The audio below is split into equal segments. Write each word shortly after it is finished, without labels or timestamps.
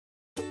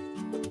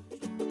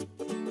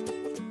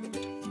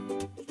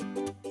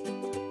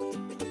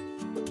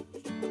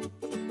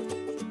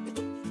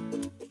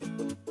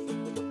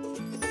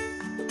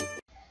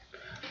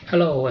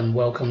Hello and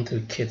welcome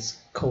to Kids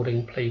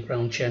Coding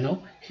Playground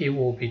channel. Here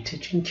we'll be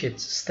teaching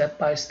kids step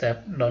by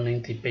step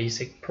learning the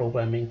basic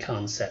programming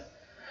concept.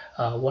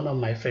 One of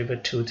my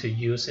favorite tools to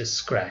use is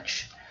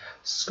Scratch.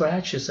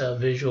 Scratch is a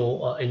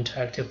visual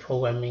interactive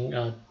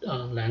programming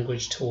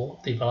language tool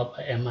developed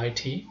by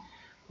MIT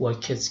where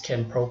kids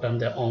can program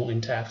their own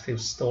interactive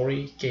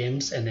story,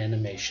 games, and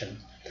animation.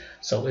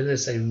 So it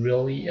is a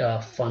really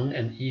fun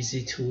and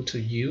easy tool to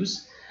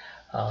use.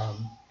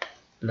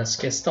 Let's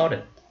get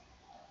started.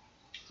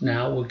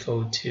 Now we'll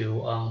go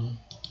to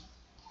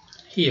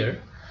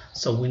here.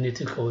 So we need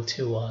to go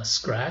to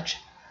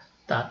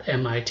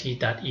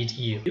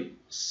scratch.mit.edu.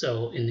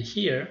 So in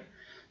here,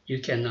 you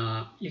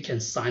can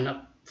sign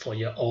up for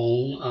your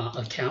own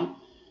account.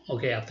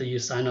 Okay, after you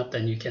sign up,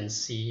 then you can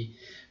see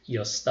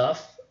your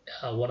stuff.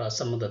 What are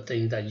some of the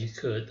things that you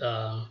could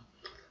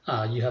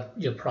you have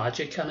your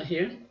project kind of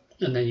here,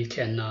 and then you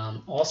can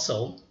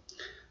also,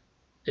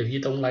 if you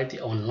don't like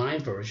the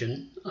online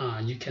version,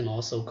 you can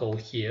also go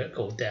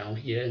down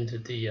here into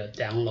the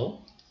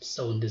download.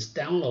 So in this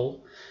download,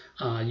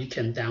 you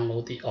can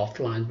download the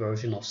offline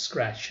version of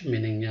Scratch,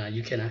 meaning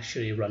you can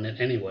actually run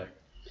it anywhere.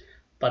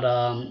 But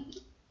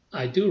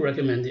I do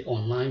recommend the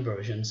online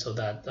version so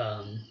that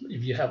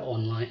if you have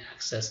online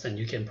access, then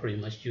you can pretty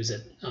much use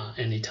it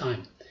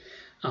anytime.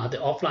 The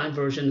offline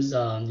versions,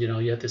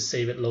 you have to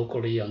save it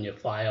locally on your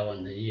file,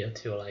 and you have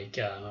to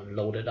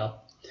load it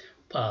up.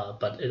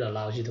 But it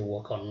allows you to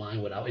work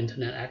online without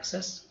internet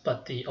access.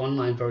 But the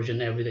online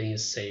version, everything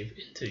is saved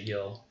into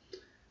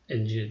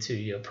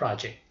your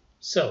project.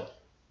 So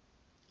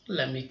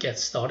let me get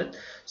started.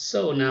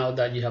 So now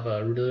that you have a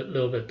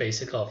little bit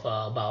basic of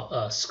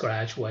about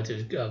Scratch, where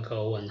to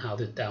go and how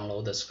to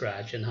download the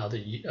Scratch and how to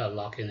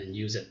log in and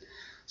use it.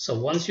 So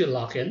once you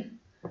log in,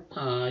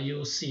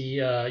 you'll see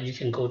you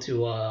can go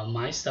to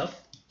My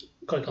Stuff,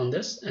 click on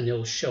this, and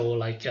it'll show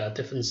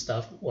different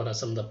stuff. What are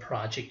some of the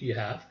projects you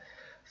have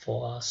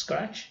for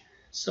Scratch?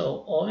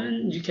 So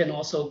you can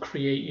also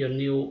create your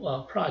new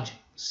project.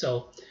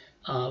 So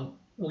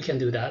we can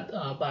do that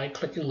by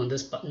clicking on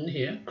this button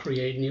here,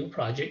 create new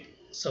project.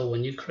 So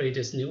when you create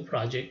this new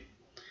project,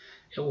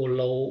 it will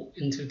load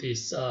into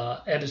this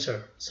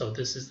editor. So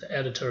this is the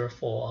editor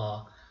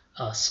for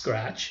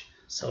Scratch.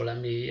 So let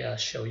me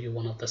show you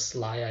one of the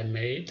slides I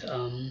made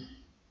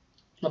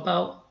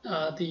about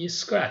the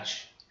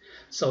Scratch.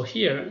 So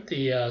here,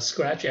 the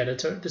Scratch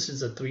editor, this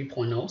is a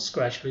 3.0.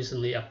 Scratch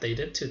recently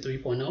updated to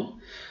 3.0.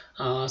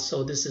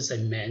 So this is a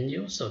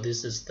menu. So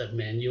this is the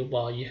menu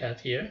bar you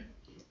have here.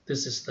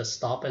 This is the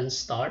stop and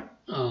start.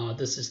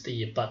 This is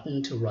the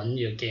button to run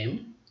your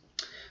game.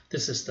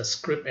 This is the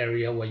script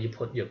area where you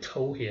put your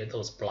code here,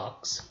 those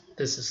blocks.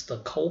 This is the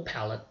code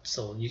palette.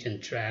 So you can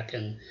drag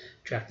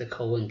the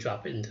code and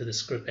drop it into the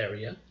script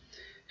area.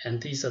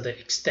 And these are the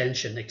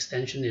extension.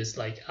 Extension is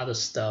like other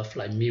stuff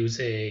like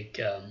music,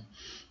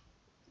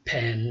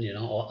 pen,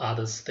 or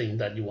other things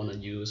that you want to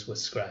use with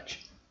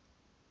Scratch.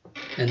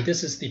 And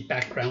this is the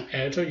background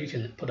editor. You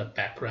can put a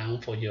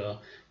background for your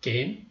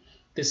game.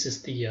 This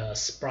is the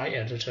sprite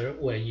editor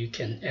where you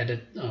can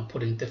edit,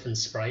 putting different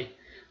sprite,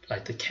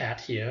 like the cat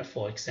here,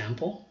 for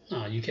example.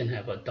 You can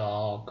have a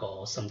dog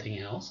or something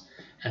else.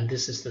 And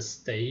this is the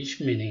stage,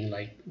 meaning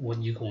like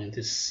what you're going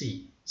to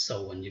see.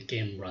 So when your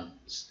game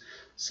runs.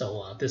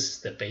 So this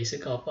is the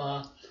basic of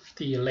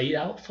the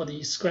layout for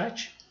the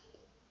Scratch.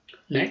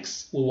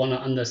 Next, we want to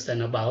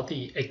understand about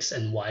the X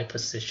and Y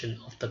position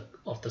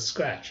of the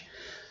Scratch.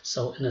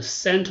 So in the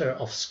center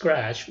of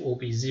Scratch will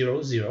be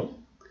 0, 0.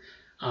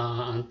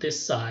 On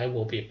this side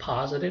will be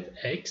positive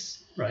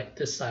X, right?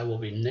 This side will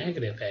be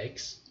negative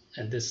X,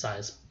 and this side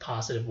is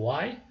positive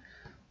Y.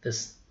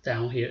 This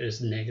down here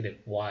is negative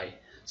Y.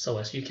 So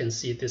as you can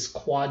see, this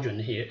quadrant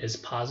here is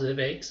positive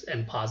X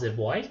and positive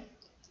Y.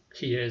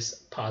 Here is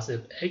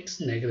positive X,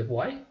 negative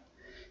Y.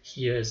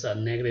 Here is a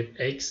negative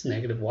X,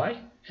 negative Y.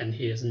 And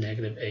here's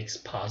negative X,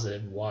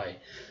 positive Y.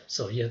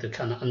 So you have to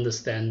kind of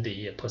understand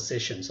the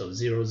position. So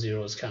 0,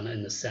 0 is kind of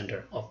in the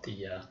center of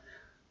the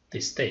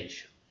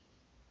stage.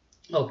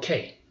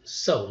 Okay,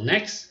 so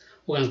next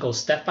we're going to go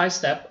step by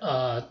step,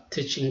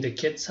 teaching the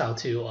kids how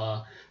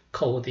to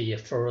code the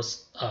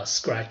first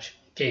Scratch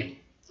game.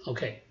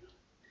 Okay,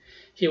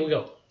 here we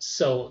go.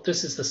 So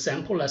this is the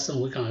sample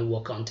lesson we're going to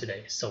work on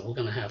today. So we're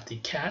going to have the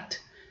cat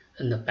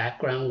in the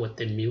background with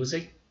the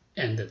music,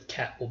 and the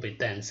cat will be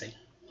dancing.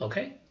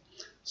 Okay.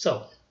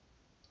 So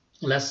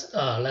let's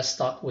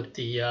start with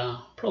the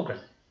program.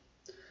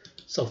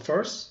 So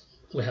first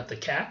we have the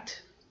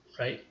cat,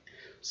 right?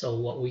 So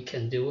what we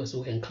can do is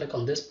we can click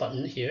on this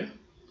button here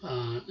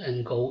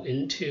and go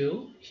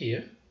into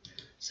here,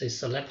 say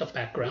select a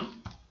background,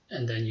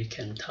 and then you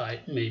can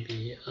type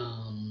maybe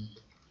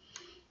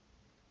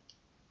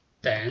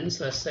dance,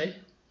 let's say.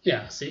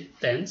 Yeah, see,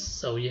 dance.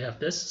 So you have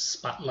this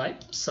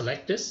spotlight,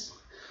 select this.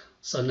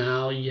 So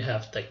now you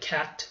have the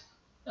cat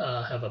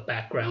have a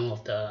background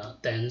of the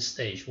dance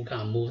stage. We're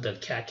gonna move the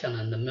cat kind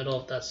of in the middle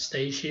of that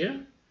stage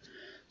here.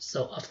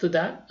 So after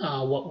that,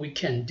 what we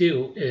can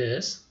do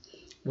is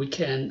we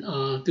can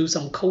do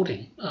some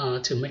coding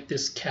to make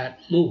this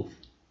cat move.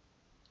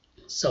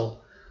 So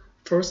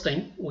first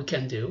thing we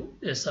can do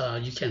is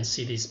you can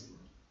see these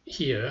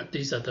here.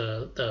 These are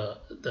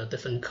the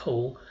different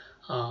code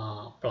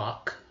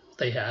block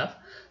they have.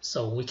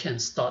 So we can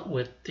start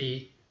with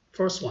the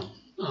first one,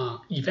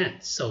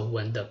 event. So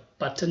when the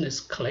button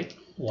is clicked,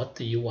 what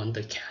do you want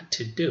the cat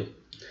to do?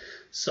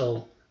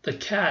 So the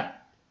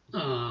cat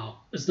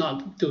is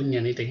not doing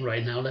anything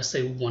right now. Let's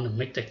say we want to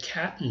make the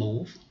cat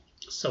move.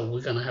 So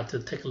we're gonna have to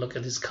take a look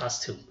at this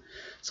costume.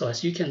 So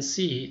as you can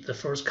see, the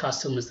first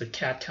costume is the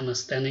cat kind of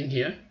standing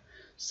here.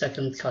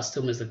 Second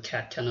costume is the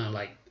cat kind of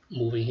like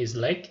moving his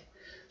leg.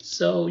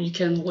 So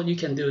what you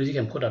can do is you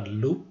can put a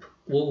loop.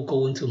 We'll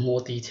go into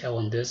more detail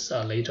on this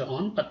later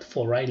on, but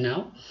for right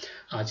now,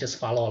 just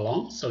follow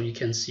along. So you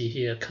can see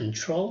here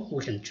control.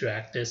 We can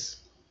drag this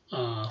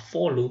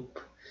for loop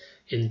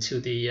into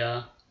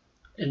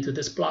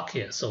this block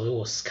here. So it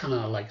was kind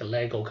of like a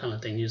Lego kind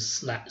of thing. You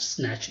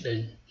snatch it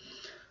in.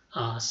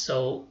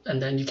 So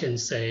and then you can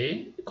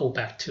say go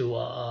back to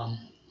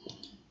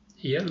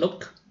here,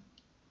 look.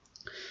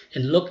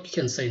 In look, you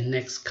can say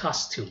next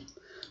costume.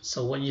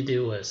 So what you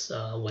do is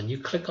when you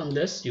click on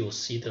this, you'll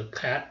see the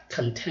cat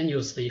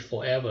continuously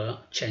forever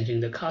changing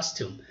the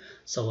costume.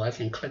 So I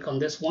can click on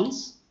this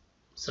once.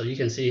 So you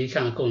can see it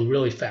kind of going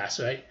really fast,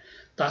 right?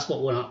 That's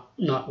what we're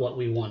not what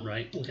we want,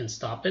 right? We can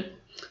stop it.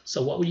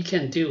 So what we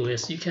can do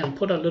is you can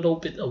put a little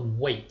bit of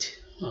weight,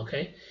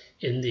 okay,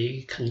 in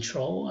the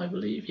control, I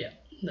believe. Yeah,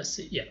 let's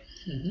see. Yeah,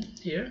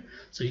 here.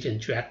 So you can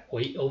drag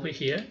weight over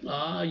here.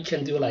 You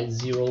can do like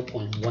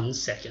 0.1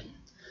 second.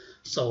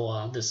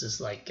 So this is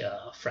like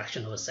a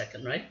fraction of a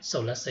second, right?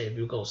 So let's say if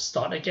you go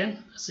start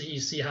again, so you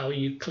see how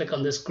you click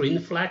on this green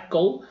flag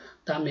go,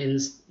 that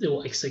means it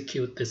will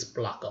execute this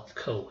block of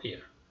code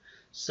here.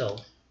 So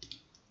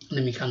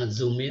let me kind of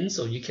zoom in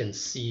so you can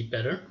see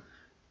better.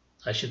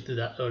 I should do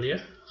that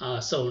earlier.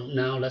 So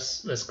now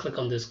let's click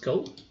on this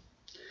go.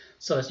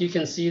 So as you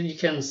can see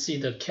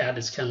the cat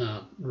is kind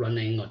of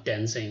running or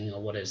dancing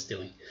or what it's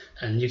doing,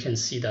 and you can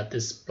see that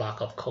this block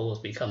of code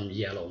has become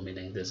yellow,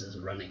 meaning this is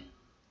running.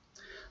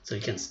 So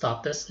you can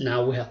stop this.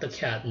 Now we have the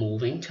cat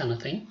moving kind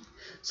of thing.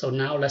 So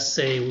now let's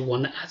say we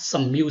want to add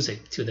some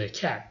music to the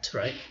cat,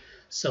 right?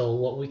 So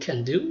what we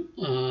can do,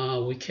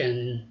 we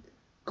can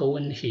go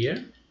in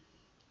here,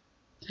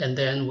 and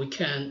then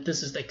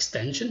this is the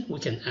extension.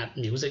 We can add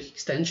music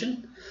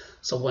extension.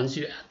 So once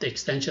you add the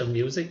extension of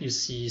music, you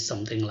see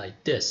something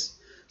like this.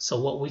 So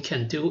what we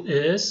can do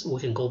is we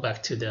can go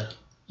back to the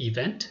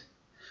event.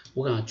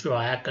 We're going to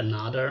drag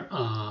another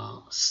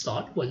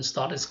start when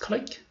start is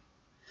clicked.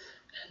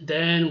 And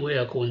then we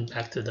are going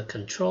back to the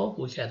control.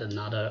 We get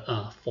another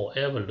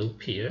forever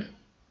loop here.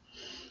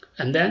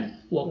 And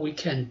then what we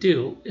can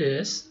do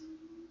is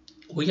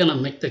we're gonna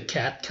make the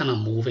cat kind of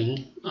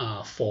moving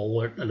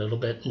forward a little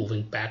bit,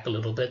 moving back a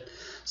little bit.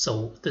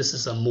 So this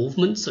is a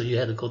movement, so you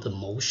have to go to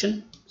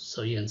motion.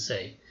 So you can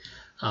say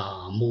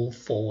move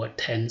forward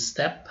 10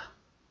 step.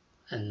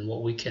 And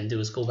what we can do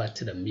is go back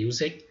to the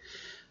music.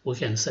 We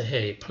can say,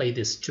 hey, play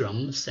this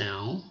drum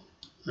sound,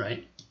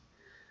 right?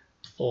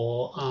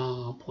 For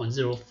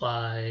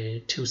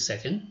 0.052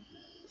 seconds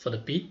for the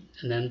beat,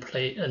 and then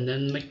play, and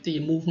then make the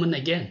movement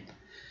again.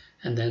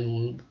 And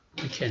then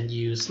we can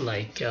use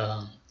like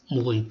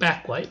moving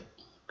back, right?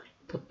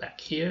 Put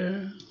back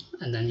here,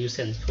 and then you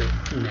can put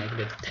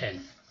 -10.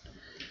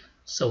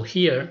 So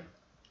here,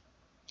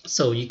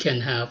 so you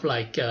can have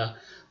like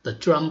the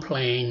drum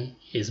playing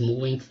is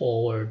moving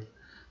forward,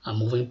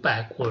 moving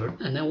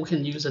backward, and then we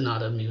can use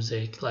another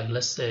music. Like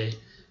let's say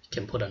you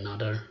can put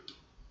another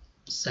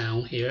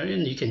sound here,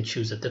 and you can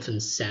choose a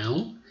different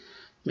sound.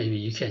 Maybe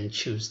you can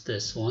choose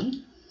this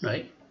one,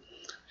 right?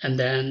 And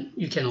then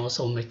you can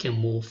also make it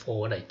move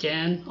forward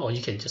again, or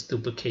you can just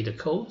duplicate the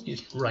code. You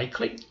can right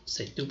click,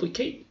 say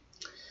duplicate.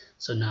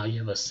 So now you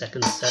have a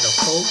second set of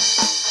code.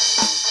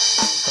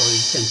 So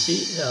you can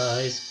see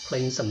it's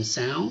playing some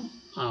sound.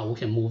 We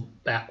can move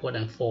backward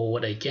and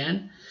forward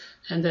again.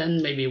 And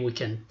then maybe we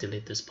can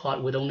delete this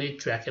part. We don't need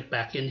to drag it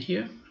back in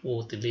here.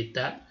 We'll delete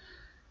that.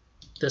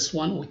 This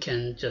one, we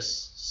can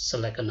just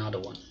select another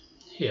one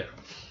here.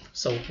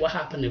 So what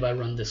happens if I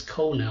run this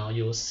code now?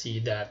 You'll see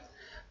that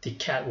the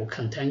cat will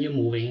continue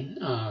moving,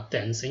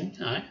 dancing,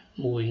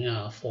 moving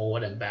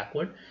forward and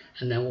backward,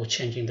 and then we're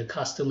changing the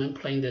costume and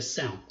playing this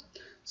sound.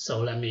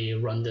 So let me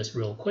run this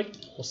real quick.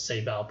 We'll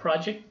save our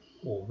project.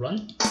 We'll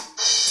run.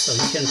 So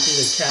you can see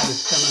the cat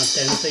is kind of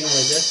dancing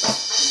like this, up,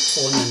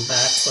 front and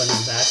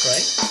back,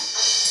 right?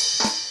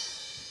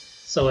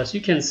 So as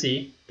you can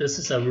see, this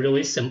is a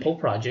really simple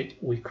project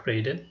we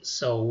created.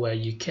 So where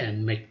you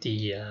can make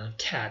the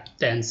cat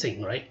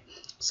dancing, right?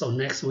 So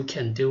next we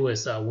can do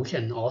is we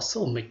can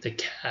also make the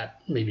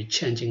cat maybe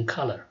changing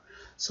color.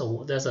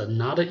 So there's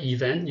another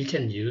event you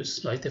can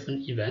use, like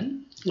different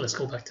event. Let's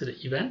go back to the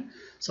event.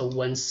 So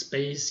when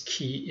space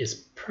key is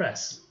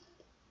pressed.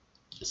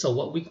 So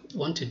what we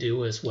want to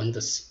do is when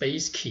the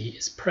space key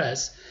is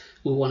pressed,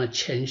 we want to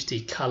change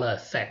the color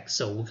effect.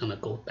 So we're going to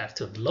go back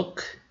to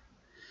look.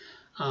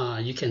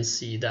 You can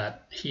see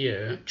that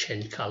here,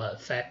 change color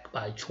effect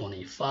by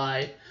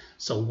 25.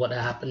 So what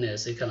happened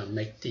is it's going to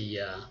make the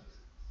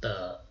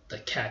the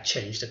cat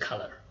change the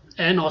color.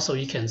 And also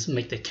you can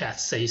make the cat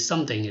say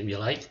something if you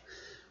like,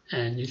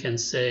 and you can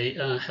say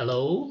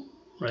hello,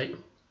 right?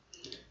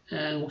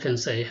 And we can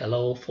say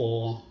hello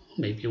for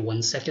maybe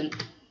 1 second,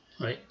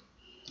 right?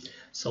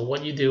 So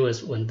what you do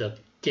is when the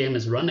game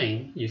is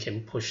running, you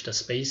can push the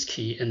space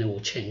key and it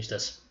will change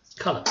this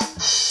color.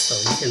 So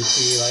you can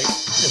see, like,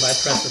 if I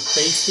press the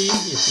space key,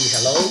 you see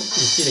hello,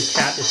 you see the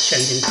cat is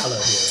changing color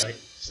here, right?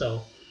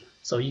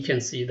 So you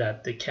can see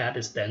that the cat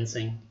is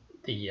dancing,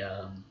 the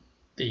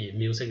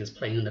music is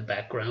playing in the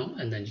background,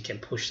 and then you can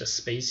push the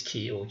space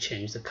key, it will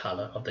change the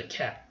color of the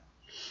cat.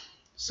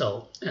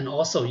 So, and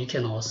also you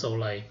can also,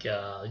 like,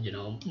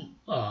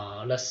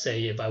 let's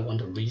say if I want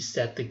to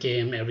reset the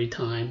game every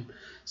time,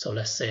 so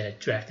let's say I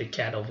drag the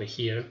cat over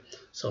here.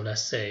 So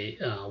let's say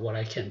what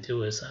I can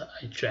do is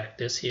I drag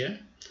this here.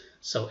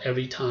 So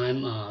every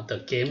time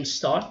the game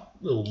start,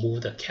 it will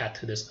move the cat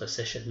to this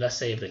position. Let's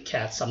say if the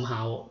cat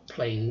somehow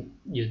playing,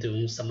 you're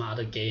doing some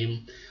other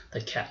game,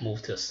 the cat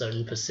moved to a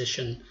certain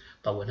position,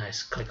 but when I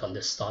click on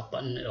the start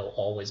button, it will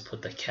always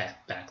put the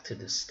cat back to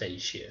this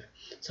stage here.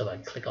 So if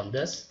I click on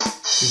this,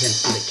 you can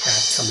see the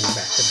cat coming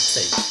back to the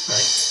stage,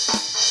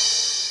 right?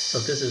 So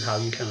this is how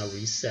you kind of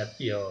reset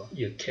your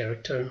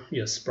character,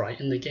 your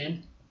sprite in the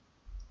game.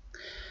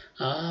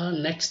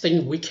 Next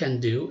thing we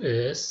can do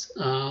is,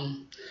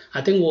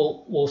 I think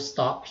we'll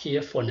stop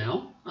here for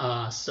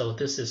now. So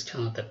this is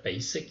kind of the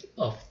basic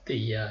of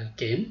the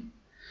game.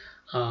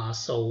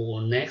 So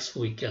next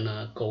we're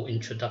gonna go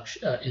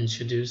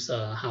introduce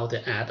how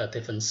to add a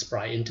different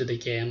sprite into the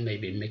game,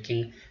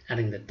 maybe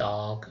adding the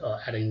dog, or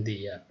adding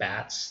the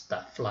bats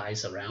that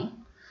flies around.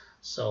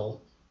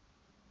 So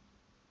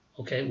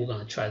okay, we're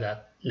gonna try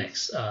that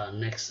next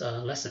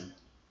lesson.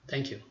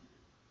 Thank you.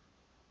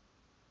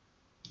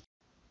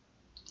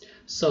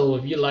 So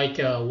if you like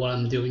what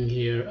I'm doing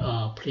here,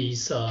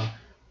 please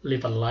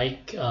leave a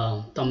like,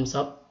 thumbs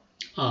up,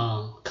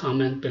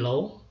 comment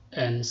below,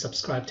 and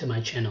subscribe to my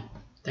channel.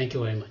 Thank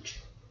you very much.